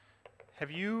Have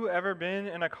you ever been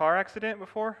in a car accident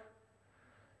before?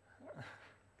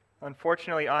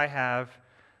 Unfortunately, I have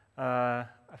a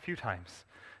few times.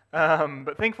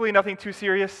 But thankfully, nothing too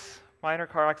serious. Minor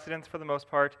car accidents for the most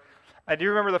part. I do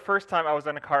remember the first time I was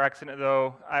in a car accident,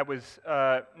 though. I was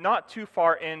not too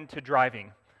far into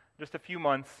driving, just a few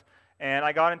months, and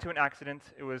I got into an accident.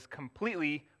 It was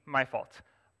completely my fault.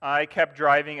 I kept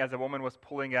driving as a woman was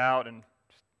pulling out and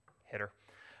just hit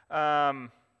her.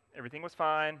 Everything was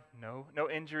fine, no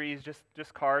injuries,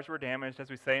 just cars were damaged, as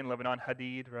we say in Lebanon,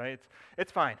 hadid, right?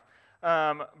 It's fine.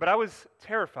 But I was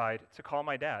terrified to call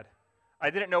my dad. I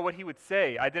didn't know what he would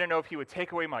say. I didn't know if he would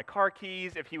take away my car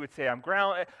keys, if he would say I'm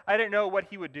grounded. I didn't know what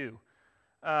he would do.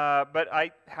 But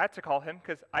I had to call him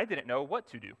because I didn't know what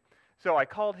to do. So I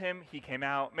called him, he came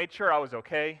out, made sure I was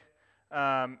okay,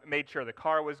 made sure the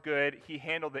car was good. He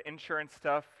handled the insurance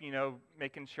stuff,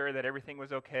 making sure that everything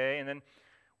was okay, and then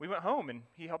we went home, and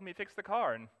he helped me fix the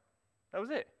car, and that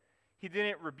was it. He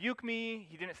didn't rebuke me.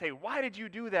 He didn't say, why did you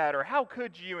do that, or how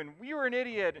could you, and you were an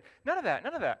idiot. None of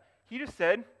that. He just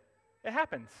said, it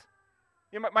happens.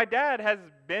 My dad has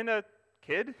been a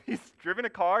kid. He's driven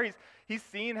a car. He's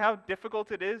seen how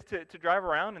difficult it is to drive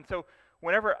around, and so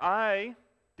whenever I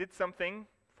did something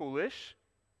foolish,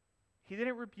 he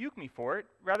didn't rebuke me for it.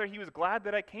 Rather, he was glad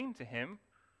that I came to him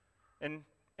and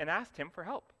asked him for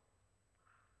help.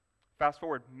 Fast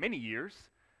forward many years,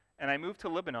 and I moved to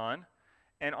Lebanon,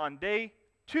 and on day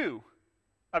 2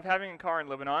 of having a car in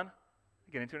Lebanon,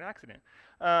 I get into an accident.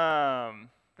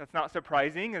 That's not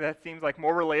surprising. That seems like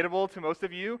more relatable to most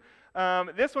of you.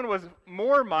 This one was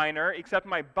more minor, except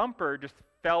my bumper just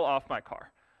fell off my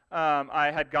car.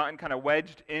 I had gotten kind of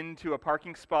wedged into a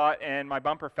parking spot, and my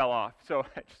bumper fell off. So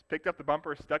I just picked up the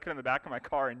bumper, stuck it in the back of my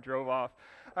car, and drove off.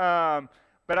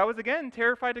 But I was, again,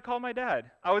 terrified to call my dad.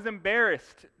 I was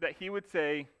embarrassed that he would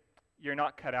say, you're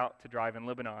not cut out to drive in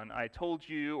Lebanon. I told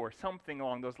you, or something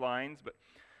along those lines. But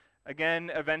again,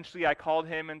 eventually I called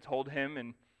him and told him,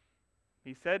 and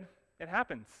he said, it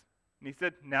happens. And he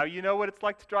said, now you know what it's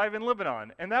like to drive in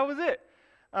Lebanon. And that was it.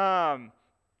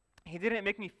 He didn't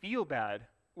make me feel bad,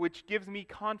 which gives me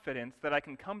confidence that I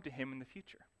can come to him in the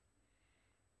future.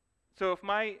 So if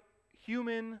my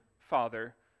human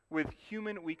father with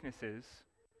human weaknesses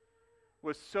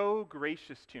was so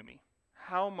gracious to me,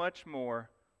 how much more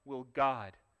will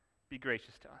God be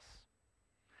gracious to us?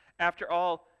 After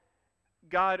all,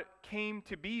 God came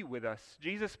to be with us.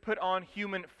 Jesus put on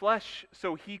human flesh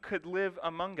so he could live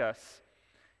among us.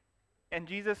 And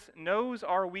Jesus knows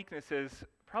our weaknesses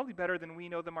probably better than we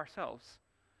know them ourselves.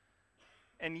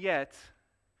 And yet,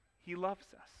 he loves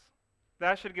us.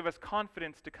 That should give us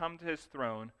confidence to come to his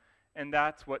throne, and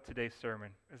that's what today's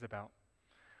sermon is about.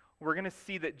 We're going to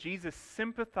see that Jesus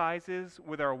sympathizes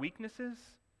with our weaknesses,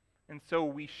 and so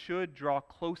we should draw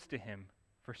close to him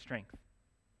for strength.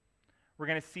 We're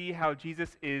going to see how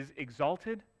Jesus is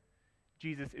exalted,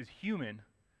 Jesus is human,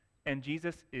 and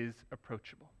Jesus is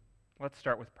approachable. Let's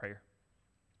start with prayer.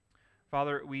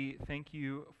 Father, we thank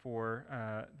you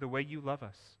for the way you love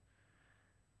us.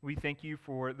 We thank you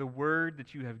for the word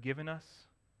that you have given us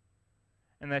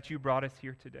and that you brought us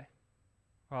here today.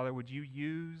 Father, would you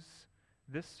use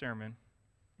this sermon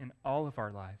in all of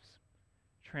our lives?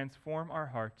 Transform our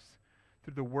hearts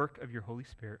through the work of your Holy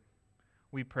Spirit.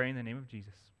 We pray in the name of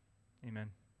Jesus.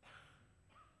 Amen.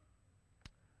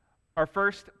 Our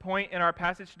first point in our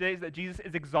passage today is that Jesus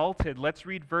is exalted. Let's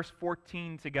read verse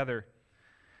 14 together.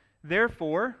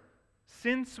 Therefore,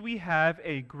 since we have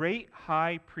a great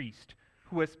high priest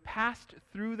who has passed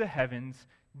through the heavens,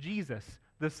 Jesus,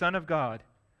 the Son of God,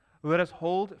 let us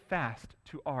hold fast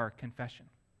to our confession.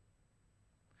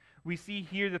 We see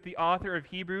here that the author of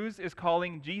Hebrews is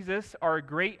calling Jesus our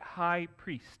great high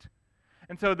priest.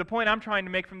 And so the point I'm trying to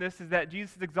make from this is that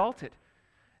Jesus is exalted.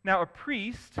 Now, a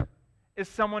priest is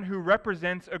someone who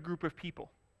represents a group of people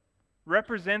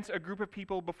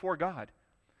before God.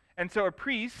 And so a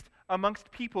priest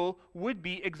amongst people would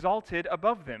be exalted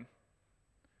above them.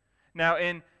 Now,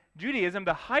 in Judaism,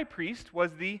 the high priest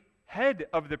was the head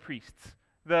of the priests,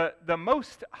 the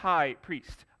most high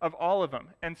priest of all of them.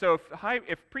 And so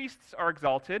if priests are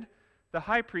exalted, the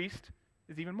high priest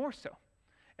is even more so.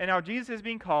 And now Jesus is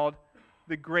being called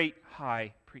the great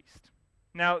high priest.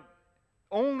 Now,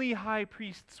 only high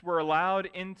priests were allowed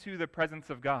into the presence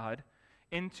of God,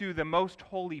 into the most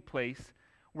holy place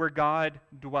where God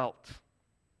dwelt.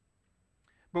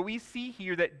 But we see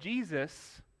here that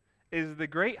Jesus is the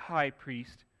great high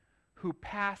priest who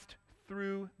passed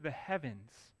through the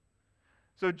heavens.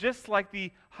 So just like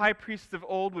the high priests of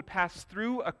old would pass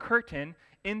through a curtain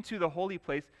into the holy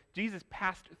place, Jesus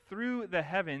passed through the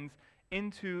heavens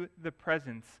into the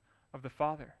presence of the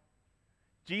Father.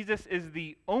 Jesus is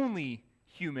the only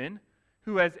human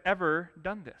who has ever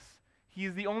done this. He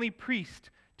is the only priest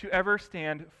to ever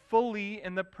stand fully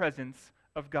in the presence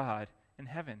of God in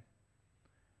heaven.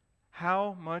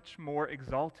 How much more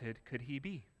exalted could he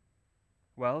be?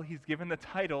 Well, he's given the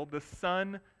title, the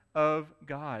Son of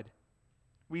God.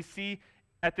 We see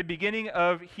at the beginning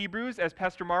of Hebrews, as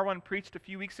Pastor Marwan preached a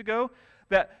few weeks ago,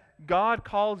 that God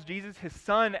calls Jesus his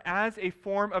Son as a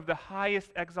form of the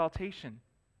highest exaltation.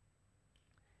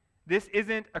 This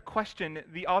isn't a question.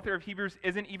 The author of Hebrews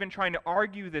isn't even trying to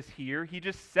argue this here. He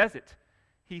just says it.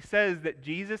 He says that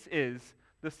Jesus is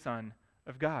the Son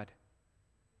of God.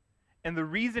 And the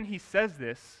reason he says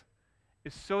this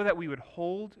is so that we would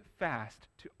hold fast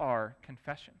to our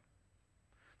confession.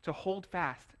 To hold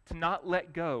fast, to not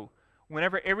let go.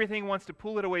 Whenever everything wants to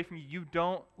pull it away from you, you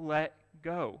don't let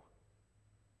go.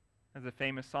 As a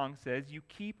famous song says, you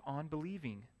keep on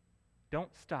believing.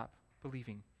 Don't stop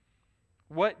believing.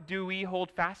 What do we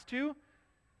hold fast to?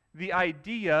 The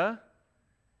idea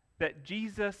that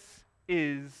Jesus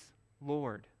is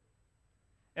Lord.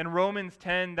 In Romans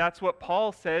 10, that's what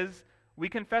Paul says we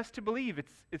confess to believe.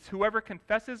 It's whoever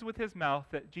confesses with his mouth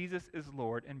that Jesus is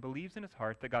Lord and believes in his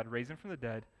heart that God raised him from the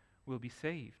dead will be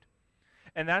saved.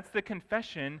 And that's the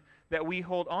confession that we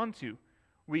hold on to.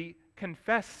 We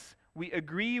confess, we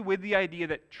agree with the idea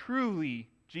that truly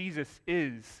Jesus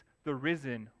is the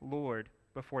risen Lord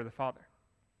before the Father.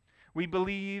 We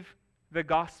believe the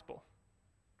gospel.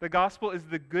 The gospel is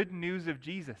the good news of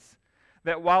Jesus,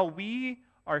 that while we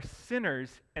are sinners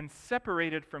and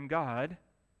separated from God,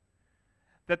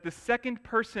 that the second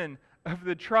person of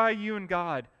the triune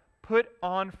God put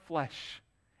on flesh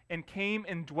and came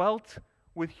and dwelt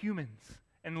with humans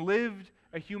and lived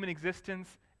a human existence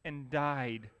and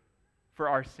died for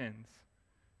our sins.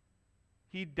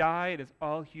 He died as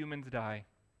all humans die,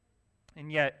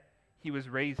 and yet he was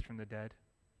raised from the dead.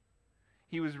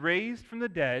 He was raised from the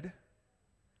dead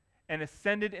and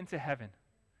ascended into heaven.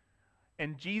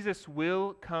 And Jesus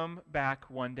will come back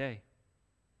one day.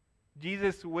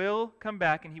 Jesus will come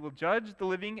back and he will judge the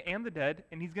living and the dead,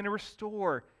 and he's going to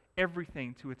restore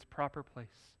everything to its proper place.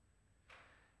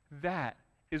 That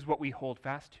is what we hold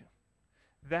fast to.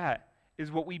 That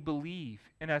is what we believe.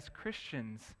 And as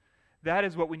Christians, that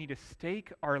is what we need to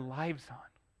stake our lives on.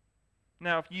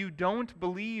 Now, if you don't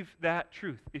believe that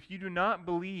truth, if you do not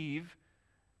believe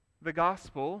the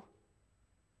gospel,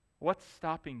 what's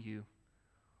stopping you?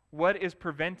 What is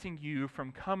preventing you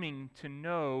from coming to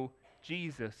know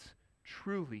Jesus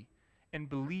truly and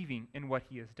believing in what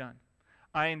he has done?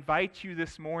 I invite you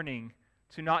this morning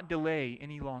to not delay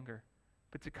any longer,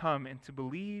 but to come and to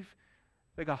believe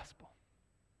the gospel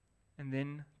and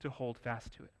then to hold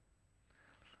fast to it.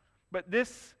 But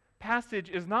this passage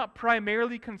is not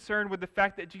primarily concerned with the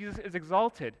fact that Jesus is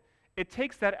exalted. It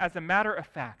takes that as a matter of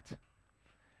fact.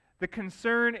 The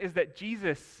concern is that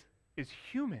Jesus is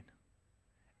human.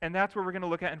 And that's what we're going to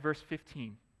look at in verse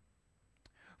 15.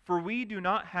 For we do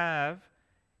not have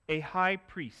a high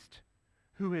priest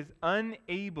who is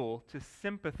unable to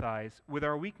sympathize with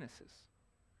our weaknesses,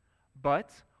 but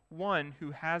one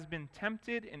who has been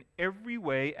tempted in every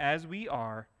way as we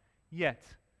are, yet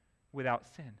without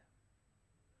sin.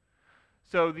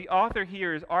 So the author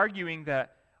here is arguing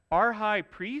that our high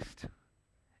priest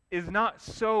is not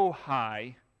so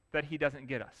high that he doesn't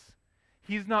get us.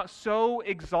 He's not so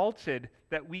exalted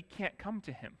that we can't come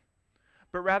to him.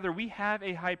 But rather, we have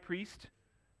a high priest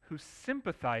who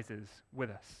sympathizes with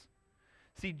us.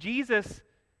 See, Jesus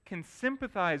can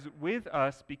sympathize with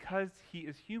us because he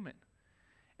is human.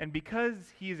 And because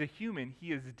he is a human, he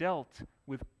has dealt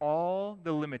with all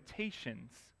the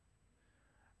limitations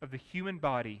of the human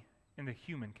body and the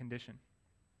human condition.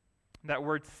 That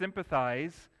word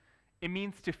sympathize, it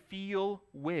means to feel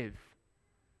with.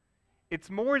 It's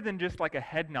more than just like a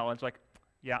head knowledge, like,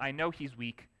 yeah, I know he's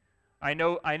weak. I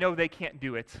know they can't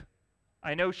do it.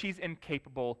 I know she's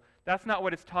incapable. That's not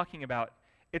what it's talking about.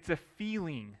 It's a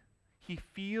feeling. He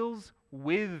feels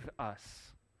with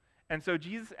us. And so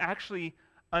Jesus actually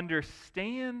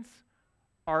understands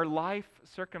our life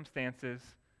circumstances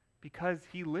because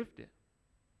he lived it.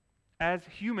 As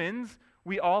humans,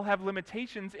 we all have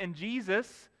limitations, and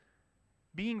Jesus,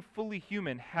 being fully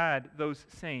human, had those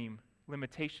same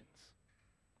limitations.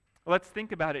 Let's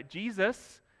think about it.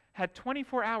 Jesus had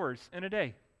 24 hours in a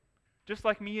day, just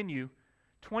like me and you,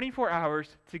 24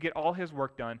 hours to get all his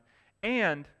work done.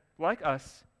 And, like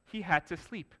us, he had to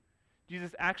sleep.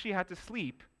 Jesus actually had to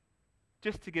sleep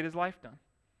just to get his life done.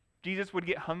 Jesus would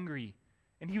get hungry,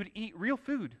 and he would eat real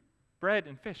food, bread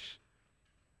and fish.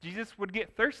 Jesus would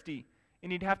get thirsty,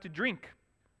 and he'd have to drink,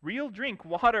 real drink,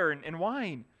 water and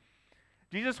wine.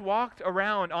 Jesus walked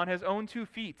around on his own 2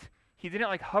 feet. He didn't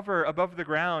like hover above the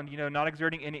ground, not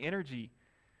exerting any energy.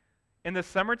 In the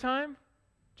summertime,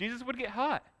 Jesus would get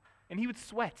hot and he would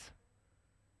sweat.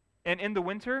 And in the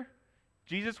winter,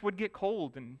 Jesus would get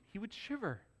cold and he would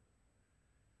shiver.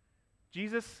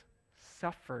 Jesus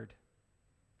suffered.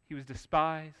 He was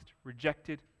despised,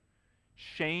 rejected,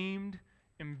 shamed,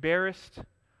 embarrassed,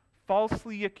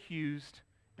 falsely accused,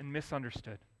 and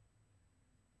misunderstood.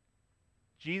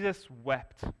 Jesus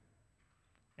wept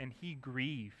and he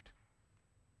grieved.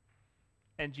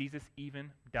 And Jesus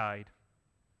even died,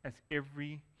 as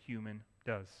every human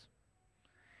does.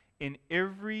 In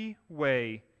every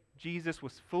way, Jesus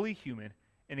was fully human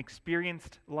and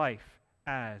experienced life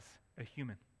as a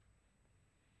human.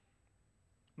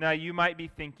 Now, you might be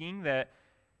thinking that,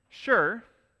 sure,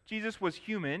 Jesus was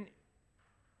human,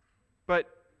 but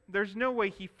there's no way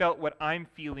he felt what I'm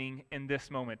feeling in this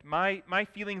moment. My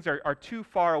feelings are too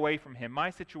far away from him. My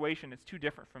situation is too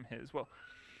different from his. Well,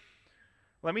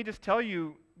 let me just tell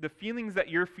you, the feelings that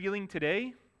you're feeling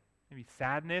today, maybe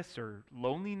sadness or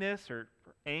loneliness or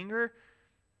anger,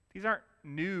 these aren't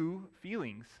new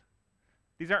feelings.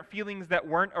 These aren't feelings that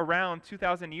weren't around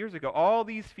 2,000 years ago. All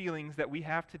these feelings that we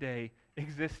have today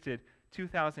existed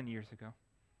 2,000 years ago.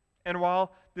 And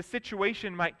while the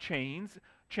situation might change,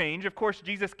 of course,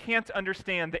 Jesus can't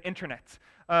understand the internet,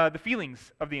 the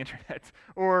feelings of the internet,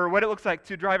 or what it looks like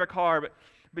to drive a car,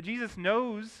 but Jesus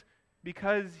knows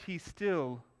because he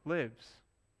still lives.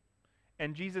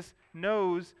 And Jesus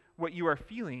knows what you are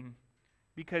feeling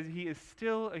because he is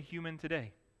still a human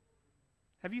today.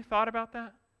 Have you thought about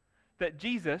that? That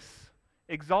Jesus,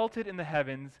 exalted in the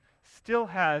heavens, still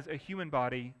has a human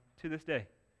body to this day.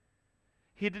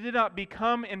 He did not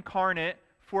become incarnate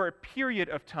for a period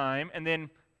of time and then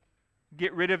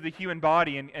get rid of the human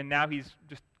body and now he's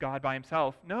just God by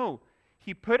himself. No,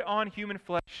 he put on human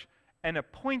flesh at a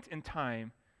point in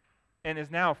time and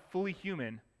is now fully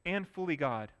human and fully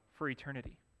God for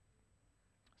eternity.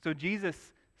 So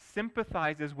Jesus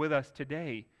sympathizes with us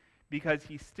today because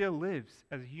he still lives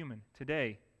as a human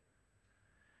today.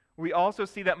 We also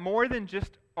see that more than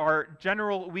just our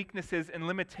general weaknesses and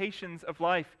limitations of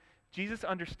life, Jesus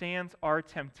understands our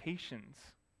temptations.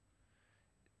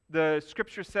 The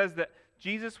scripture says that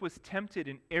Jesus was tempted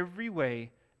in every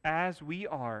way as we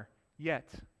are, yet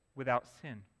without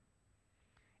sin.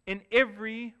 In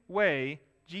every way,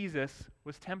 Jesus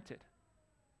was tempted.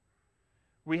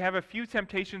 We have a few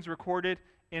temptations recorded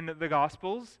in the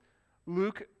Gospels.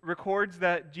 Luke records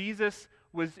that Jesus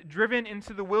was driven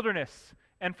into the wilderness,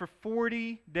 and for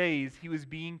 40 days he was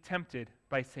being tempted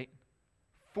by Satan.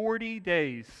 40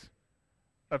 days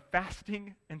of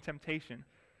fasting and temptation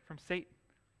from Satan.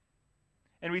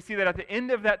 And we see that at the end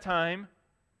of that time,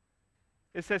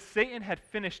 it says Satan had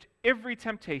finished every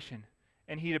temptation,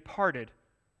 and he departed,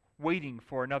 waiting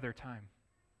for another time.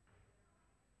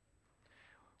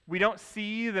 We don't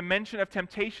see the mention of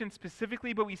temptation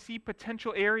specifically, but we see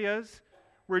potential areas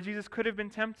where Jesus could have been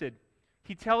tempted.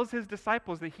 He tells his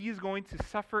disciples that he is going to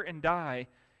suffer and die,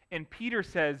 and Peter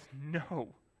says, no.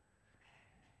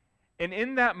 And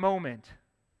in that moment,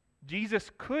 Jesus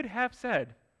could have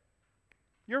said,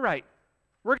 you're right,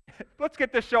 let's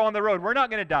get this show on the road, we're not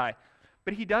going to die.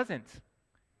 But he doesn't.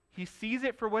 He sees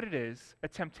it for what it is, a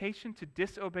temptation to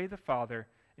disobey the Father,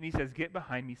 and he says, get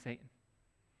behind me, Satan.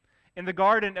 In the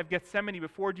Garden of Gethsemane,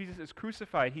 before Jesus is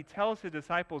crucified, he tells his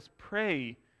disciples,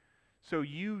 pray so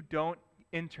you don't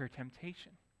enter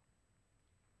temptation.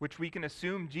 Which we can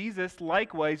assume Jesus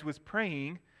likewise was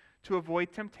praying to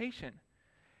avoid temptation.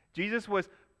 Jesus was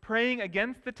praying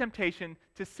against the temptation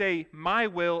to say, my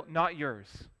will, not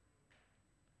yours.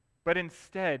 But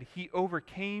instead, he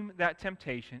overcame that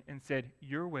temptation and said,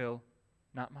 your will,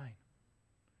 not mine.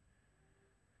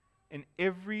 In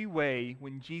every way,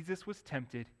 when Jesus was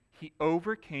tempted, he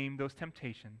overcame those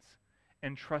temptations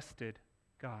and trusted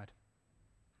God.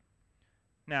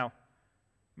 Now,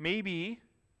 maybe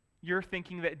you're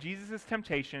thinking that Jesus'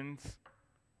 temptations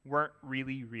weren't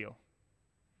really real.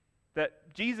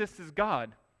 That Jesus is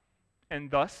God,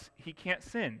 and thus he can't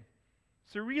sin.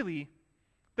 So really,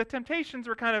 the temptations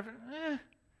were kind of,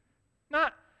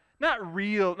 not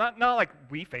real, not like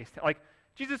we faced it. Like,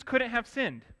 Jesus couldn't have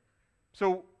sinned.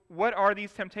 So what are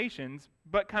these temptations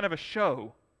but kind of a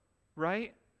show,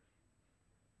 right?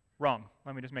 Wrong.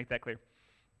 Let me just make that clear.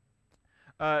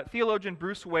 Theologian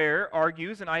Bruce Ware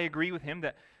argues, and I agree with him,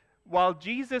 that while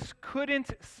Jesus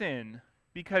couldn't sin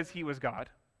because he was God,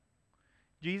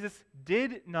 Jesus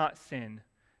did not sin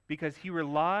because he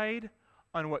relied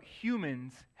on what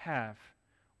humans have,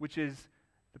 which is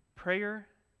the prayer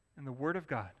and the Word of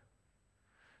God.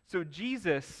 So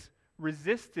Jesus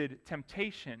resisted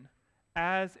temptation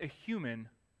as a human,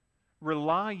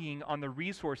 relying on the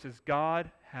resources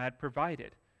God had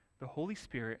provided: the Holy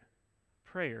Spirit,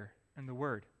 prayer, and the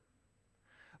Word.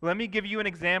 Let me give you an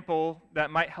example that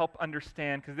might help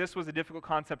understand, because this was a difficult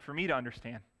concept for me to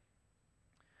understand.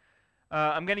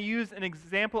 I'm going to use an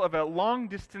example of a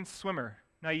long-distance swimmer.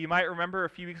 Now, you might remember a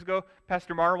few weeks ago,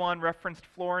 Pastor Marwan referenced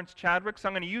Florence Chadwick, so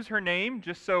I'm going to use her name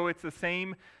just so it's the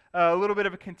same, a little bit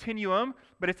of a continuum,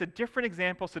 but it's a different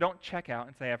example, so don't check out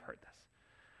and say, I've heard this.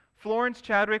 Florence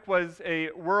Chadwick was a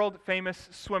world-famous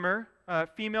swimmer,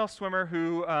 female swimmer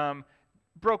who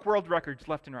broke world records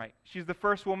left and right. She's the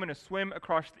first woman to swim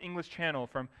across the English Channel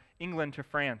from England to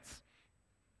France.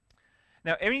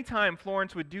 Now, anytime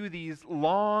Florence would do these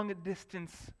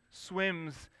long-distance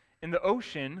swims in the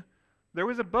ocean, there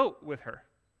was a boat with her.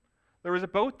 There was a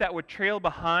boat that would trail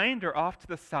behind or off to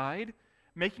the side,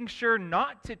 making sure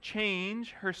not to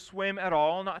change her swim at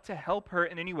all, not to help her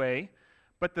in any way,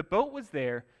 but the boat was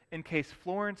there in case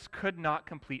Florence could not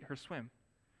complete her swim.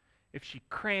 If she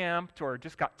cramped or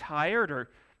just got tired or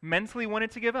mentally wanted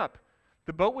to give up,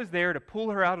 the boat was there to pull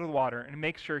her out of the water and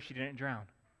make sure she didn't drown.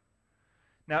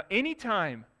 Now,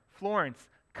 anytime Florence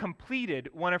completed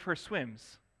one of her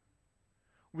swims,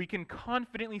 we can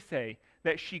confidently say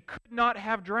that she could not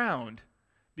have drowned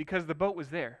because the boat was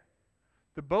there.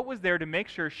 The boat was there to make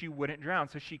sure she wouldn't drown,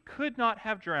 so she could not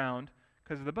have drowned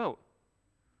because of the boat.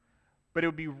 But it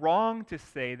would be wrong to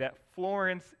say that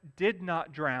Florence did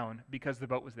not drown because the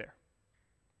boat was there.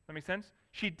 That make sense?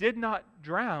 She did not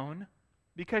drown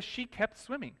because she kept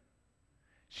swimming.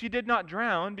 She did not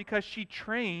drown because she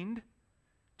trained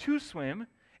to swim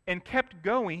and kept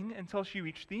going until she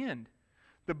reached the end.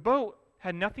 The boat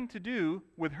had nothing to do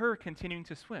with her continuing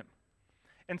to swim.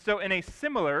 And so in a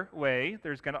similar way,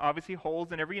 there's going to obviously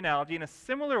holes in every analogy, in a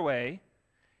similar way,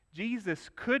 Jesus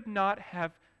could not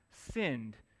have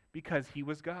sinned because he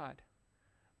was God.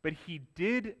 But he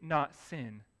did not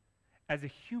sin as a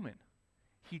human.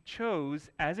 He chose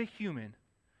as a human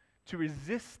to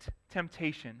resist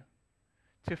temptation,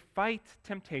 to fight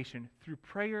temptation through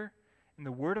prayer and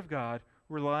the Word of God,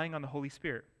 relying on the Holy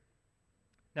Spirit.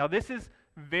 Now, this is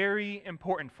very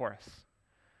important for us,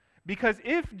 because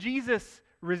if Jesus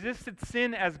resisted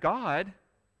sin as God,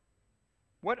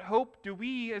 what hope do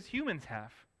we as humans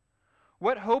have?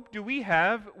 What hope do we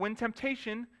have when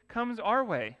temptation comes our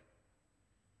way?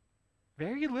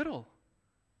 Very little.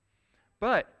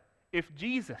 But if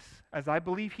Jesus, as I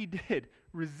believe he did,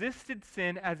 resisted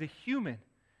sin as a human,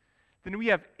 then we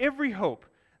have every hope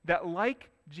that, like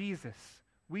Jesus,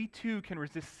 we too can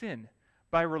resist sin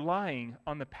by relying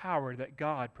on the power that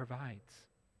God provides.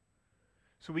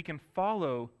 So we can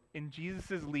follow in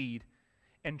Jesus' lead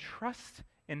and trust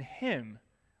in him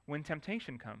when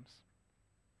temptation comes.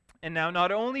 And now,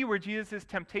 not only were Jesus'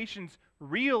 temptations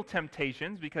real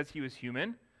temptations because he was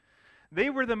human, they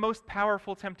were the most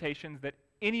powerful temptations that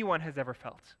anyone has ever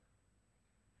felt,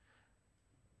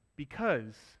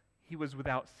 because he was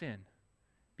without sin,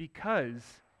 because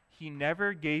he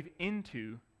never gave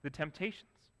into the temptations.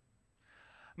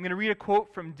 I'm going to read a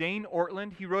quote from Dane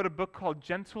Ortland. He wrote a book called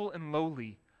Gentle and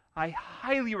Lowly. I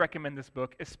highly recommend this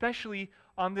book, especially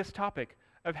on this topic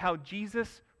of how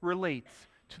Jesus relates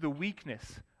to the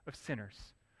weakness of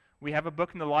sinners. We have a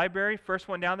book in the library. First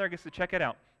one down there gets to check it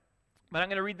out. But I'm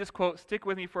going to read this quote. Stick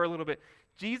with me for a little bit.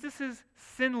 Jesus'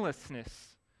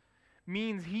 sinlessness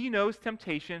means he knows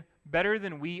temptation better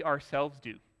than we ourselves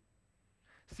do.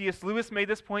 C.S. Lewis made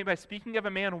this point by speaking of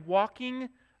a man walking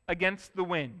against the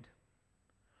wind.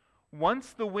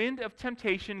 Once the wind of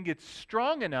temptation gets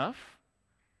strong enough,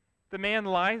 the man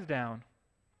lies down,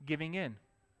 giving in.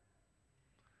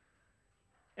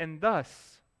 And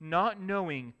thus, not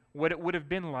knowing what it would have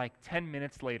been like 10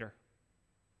 minutes later.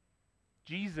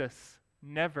 Jesus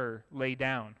never lay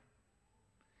down.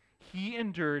 He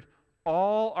endured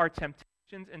all our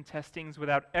temptations and testings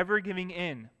without ever giving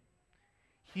in.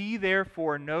 He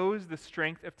therefore knows the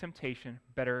strength of temptation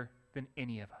better than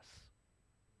any of us.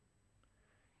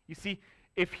 You see,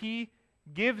 if he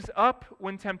gives up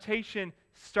when temptation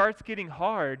starts getting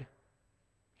hard,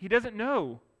 he doesn't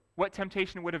know what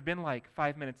temptation would have been like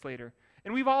 5 minutes later.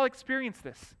 And we've all experienced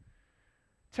this.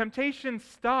 Temptation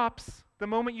stops the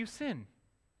moment you sin.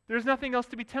 There's nothing else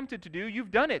to be tempted to do.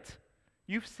 You've done it.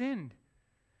 You've sinned.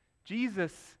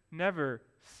 Jesus never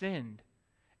sinned.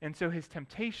 And so his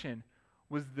temptation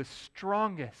was the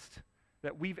strongest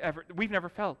that we've never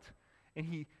felt. And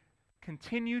he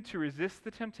continued to resist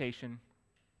the temptation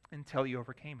until he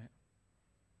overcame it.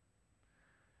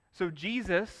 So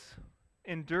Jesus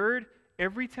endured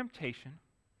every temptation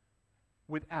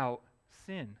without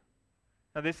sin.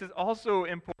 Now this is also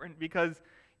important because,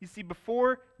 you see,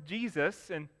 before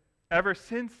Jesus, and Ever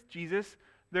since Jesus,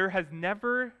 there has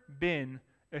never been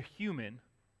a human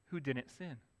who didn't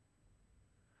sin.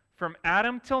 From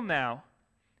Adam till now,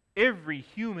 every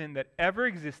human that ever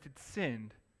existed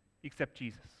sinned except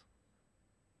Jesus.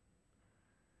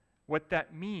 What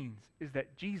that means is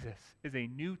that Jesus is a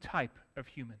new type of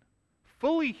human.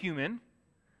 Fully human,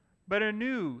 but a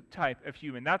new type of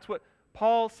human. That's what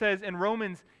Paul says in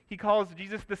Romans. He calls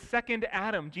Jesus the second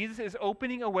Adam. Jesus is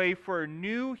opening a way for a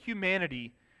new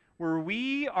humanity where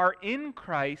we are in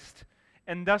Christ,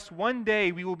 and thus one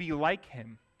day we will be like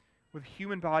him with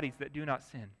human bodies that do not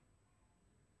sin.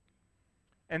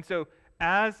 And so,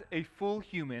 as a full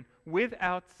human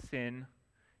without sin,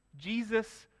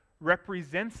 Jesus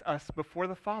represents us before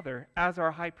the Father as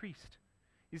our high priest.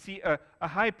 You see, a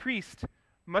high priest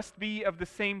must be of the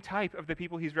same type of the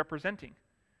people he's representing.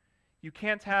 You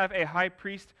can't have a high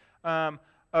priest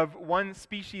of one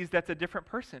species that's a different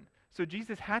person. So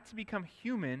Jesus had to become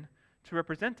human to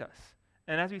represent us.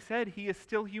 And as we said, he is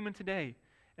still human today.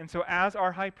 And so as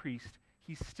our high priest,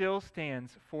 he still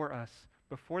stands for us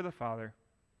before the Father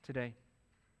today.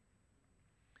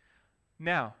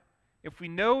 Now, if we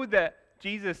know that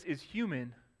Jesus is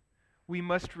human, we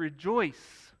must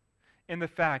rejoice in the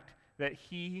fact that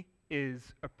he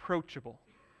is approachable.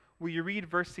 Will you read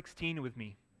verse 16 with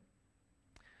me?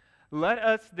 Let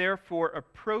us therefore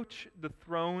approach the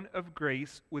throne of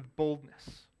grace with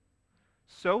boldness,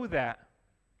 so that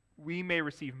we may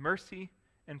receive mercy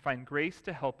and find grace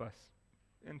to help us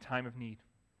in time of need.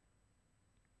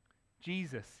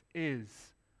 Jesus is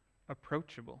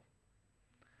approachable.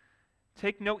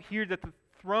 Take note here that the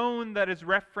throne that is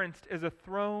referenced is a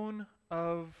throne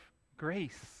of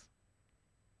grace.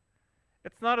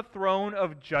 It's not a throne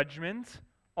of judgment,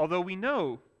 although we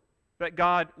know that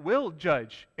God will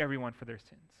judge everyone for their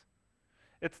sins.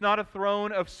 It's not a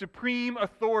throne of supreme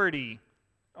authority,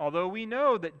 although we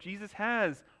know that Jesus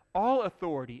has all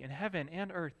authority in heaven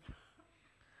and earth.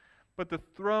 But the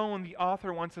throne the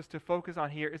author wants us to focus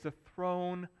on here is a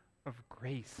throne of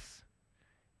grace.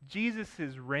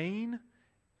 Jesus' reign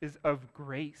is of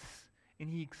grace, and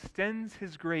he extends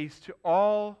his grace to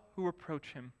all who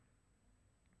approach him.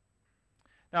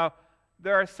 Now,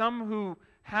 there are some who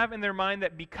have in their mind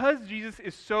that because Jesus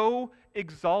is so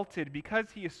exalted, because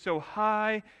he is so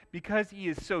high, because he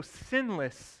is so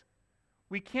sinless,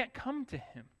 we can't come to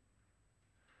him.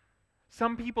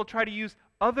 Some people try to use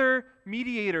other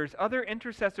mediators, other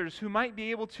intercessors who might be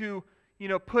able to,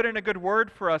 put in a good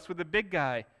word for us with the big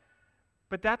guy.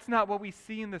 But that's not what we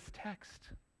see in this text.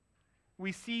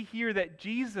 We see here that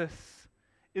Jesus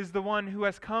is the one who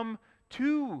has come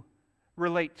to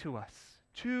relate to us,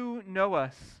 to know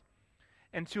us,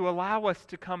 and to allow us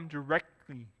to come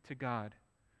directly to God.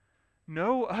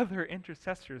 No other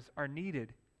intercessors are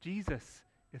needed. Jesus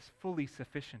is fully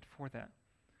sufficient for that.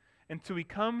 And so we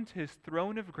come to his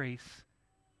throne of grace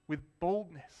with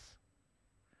boldness,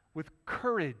 with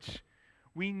courage.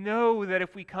 We know that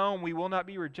if we come, we will not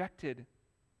be rejected.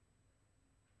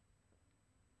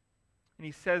 And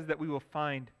he says that we will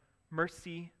find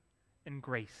mercy and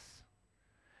grace.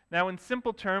 Now, in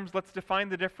simple terms, let's define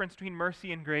the difference between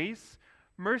mercy and grace.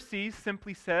 Mercy,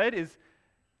 simply said, is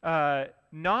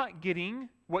not getting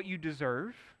what you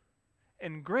deserve,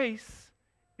 and grace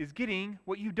is getting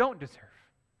what you don't deserve.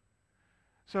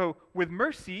 So, with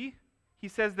mercy, he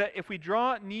says that if we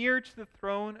draw near to the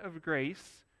throne of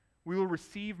grace, we will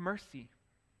receive mercy.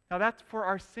 Now, that's for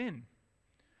our sin.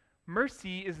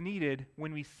 Mercy is needed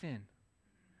when we sin,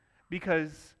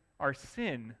 because our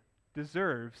sin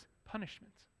deserves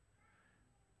punishment.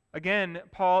 Again,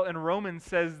 Paul in Romans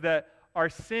says that our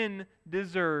sin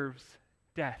deserves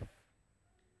death.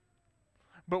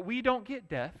 But we don't get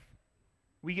death,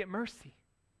 we get mercy.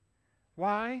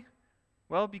 Why?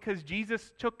 Well, because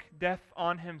Jesus took death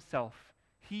on himself.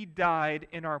 He died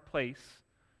in our place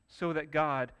so that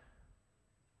God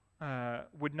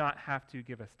would not have to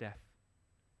give us death.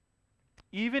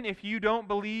 Even if you don't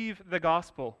believe the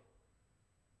gospel,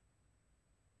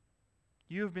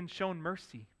 you have been shown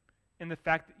mercy in the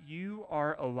fact that you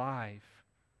are alive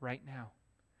right now.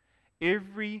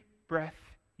 Every breath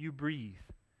you breathe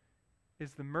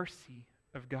is the mercy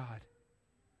of God.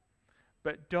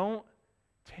 But don't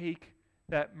take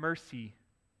that mercy,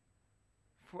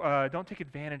 don't take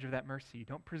advantage of that mercy.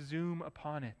 Don't presume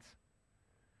upon it.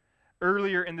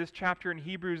 Earlier in this chapter in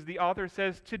Hebrews, the author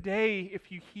says, "Today,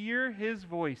 if you hear his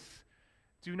voice,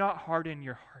 do not harden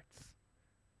your hearts.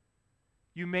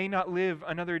 You may not live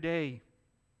another day.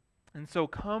 And so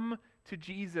come to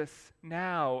Jesus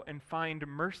now and find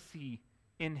mercy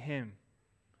in him."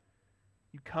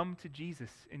 You come to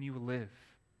Jesus and you live.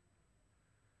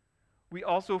 we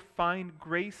also find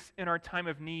grace in our time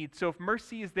of need. So if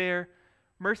mercy is there,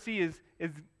 mercy is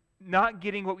not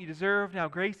getting what we deserve. Now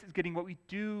grace is getting what we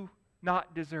do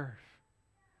not deserve.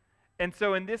 And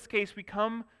so in this case, we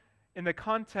come in the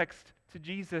context to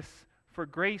Jesus for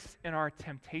grace in our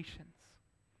temptations.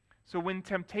 So when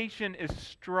temptation is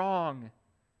strong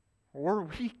or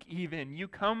weak even, you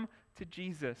come to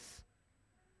Jesus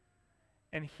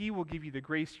and He will give you the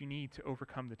grace you need to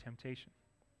overcome the temptation.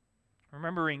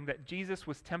 Remembering that Jesus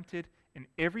was tempted in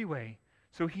every way,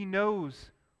 so He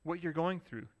knows what you're going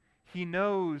through. He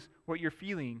knows what you're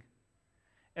feeling.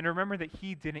 And remember that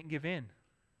He didn't give in.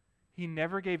 He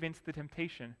never gave in to the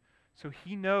temptation, so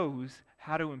He knows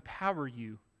how to empower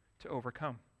you to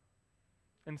overcome.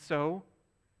 And so,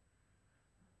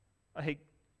 I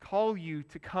call you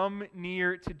to come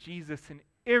near to Jesus in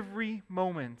every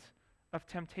moment of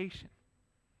temptation.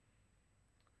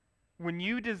 When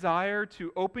you desire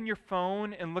to open your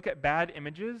phone and look at bad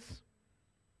images,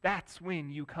 that's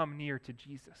when you come near to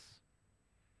Jesus.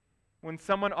 When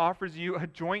someone offers you a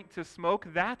joint to smoke,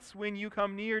 that's when you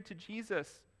come near to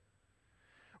Jesus.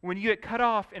 When you get cut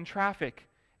off in traffic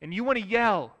and you want to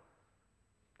yell,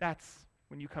 that's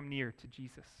when you come near to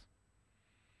Jesus.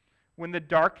 When the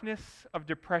darkness of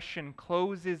depression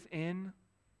closes in,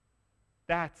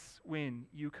 that's when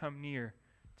you come near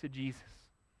to Jesus.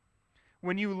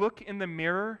 When you look in the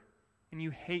mirror and you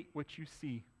hate what you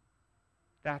see,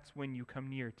 that's when you come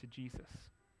near to Jesus.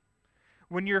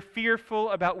 When you're fearful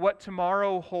about what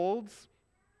tomorrow holds,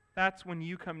 that's when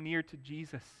you come near to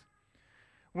Jesus.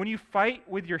 When you fight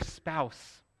with your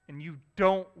spouse and you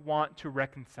don't want to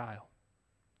reconcile,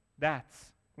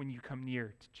 that's when you come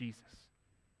near to Jesus.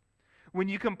 When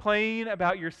you complain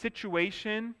about your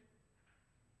situation,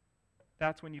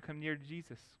 that's when you come near to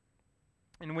Jesus.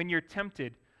 And when you're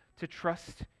tempted to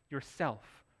trust yourself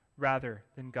rather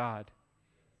than God,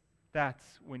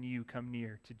 that's when you come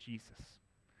near to Jesus.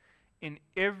 In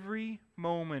every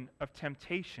moment of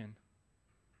temptation,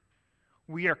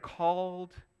 we are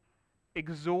called,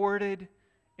 exhorted,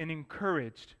 and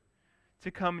encouraged to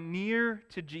come near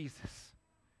to Jesus.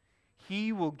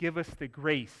 He will give us the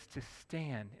grace to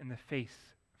stand in the face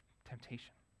of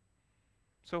temptation.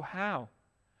 So how?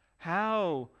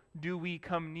 How do we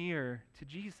come near to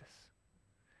Jesus?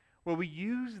 Well, we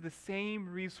use the same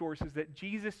resources that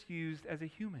Jesus used as a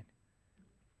human.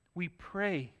 We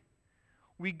pray.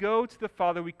 We go to the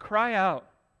Father. We cry out,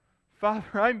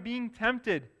 Father, I'm being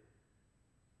tempted.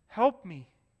 Help me.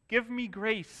 Give me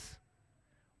grace.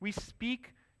 We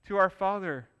speak to our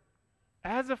Father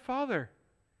as a Father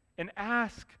and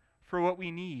ask for what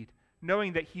we need,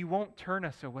 knowing that He won't turn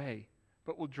us away,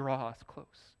 but will draw us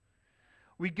close.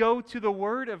 We go to the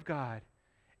Word of God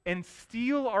and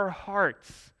steel our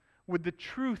hearts with the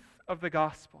truth of the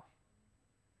gospel.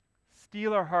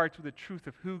 Steel our hearts with the truth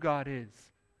of who God is.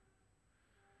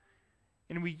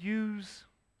 And we use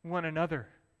one another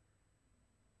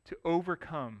to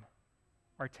overcome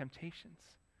our temptations.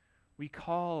 We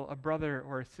call a brother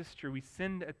or a sister. We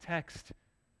send a text.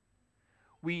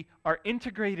 We are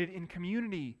integrated in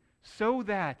community so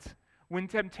that when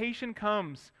temptation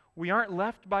comes, we aren't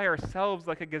left by ourselves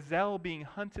like a gazelle being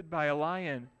hunted by a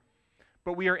lion,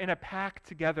 but we are in a pack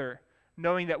together,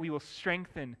 knowing that we will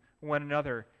strengthen one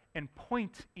another and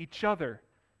point each other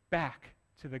back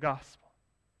to the gospel.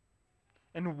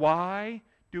 And why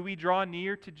do we draw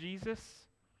near to Jesus?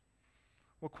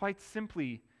 Well, quite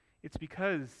simply, it's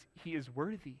because He is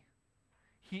worthy.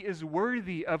 He is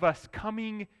worthy of us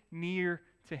coming near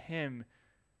to Him,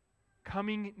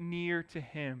 coming near to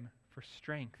Him for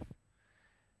strength.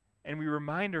 And we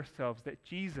remind ourselves that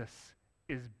Jesus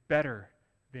is better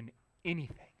than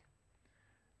anything.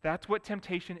 That's what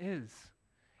temptation is.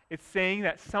 It's saying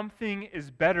that something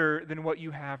is better than what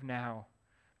you have now.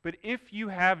 But if you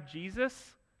have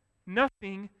Jesus,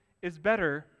 nothing is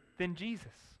better than Jesus.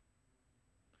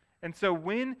 And so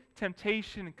when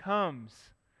temptation comes,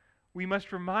 we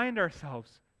must remind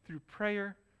ourselves through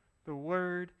prayer, the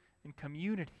Word, and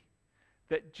community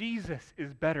that Jesus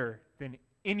is better than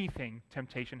anything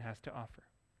temptation has to offer.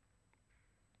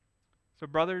 So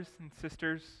brothers and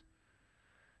sisters,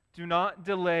 do not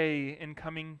delay in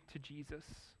coming to Jesus.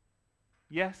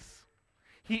 Yes,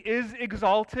 He is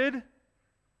exalted,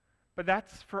 but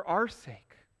that's for our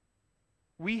sake.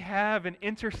 We have an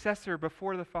intercessor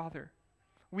before the Father.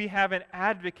 We have an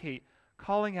advocate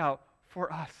calling out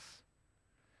for us.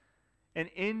 And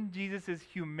in Jesus'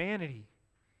 humanity,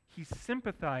 He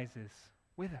sympathizes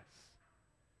with us.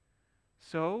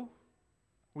 So,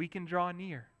 we can draw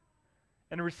near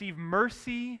and receive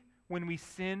mercy when we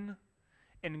sin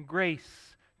and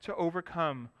grace to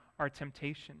overcome our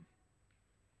temptation.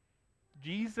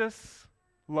 Jesus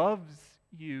loves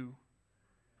you,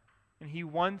 and he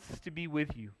wants to be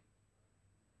with you.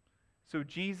 So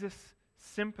Jesus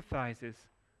sympathizes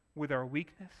with our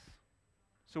weakness,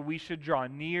 so we should draw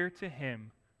near to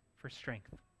him for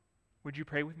strength. Would you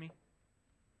pray with me?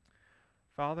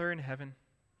 Father in heaven,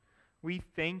 we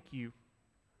thank you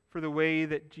for the way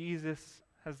that Jesus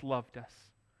has loved us,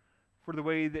 for the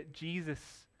way that Jesus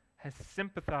has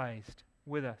sympathized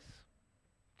with us,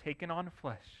 taken on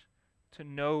flesh to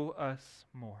know us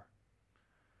more.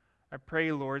 I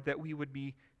pray, Lord, that we would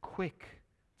be quick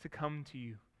to come to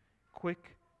you,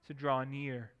 quick to draw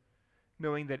near,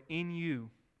 knowing that in you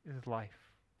is life.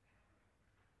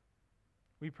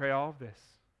 We pray all of this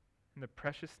in the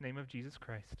precious name of Jesus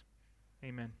Christ.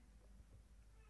 Amen.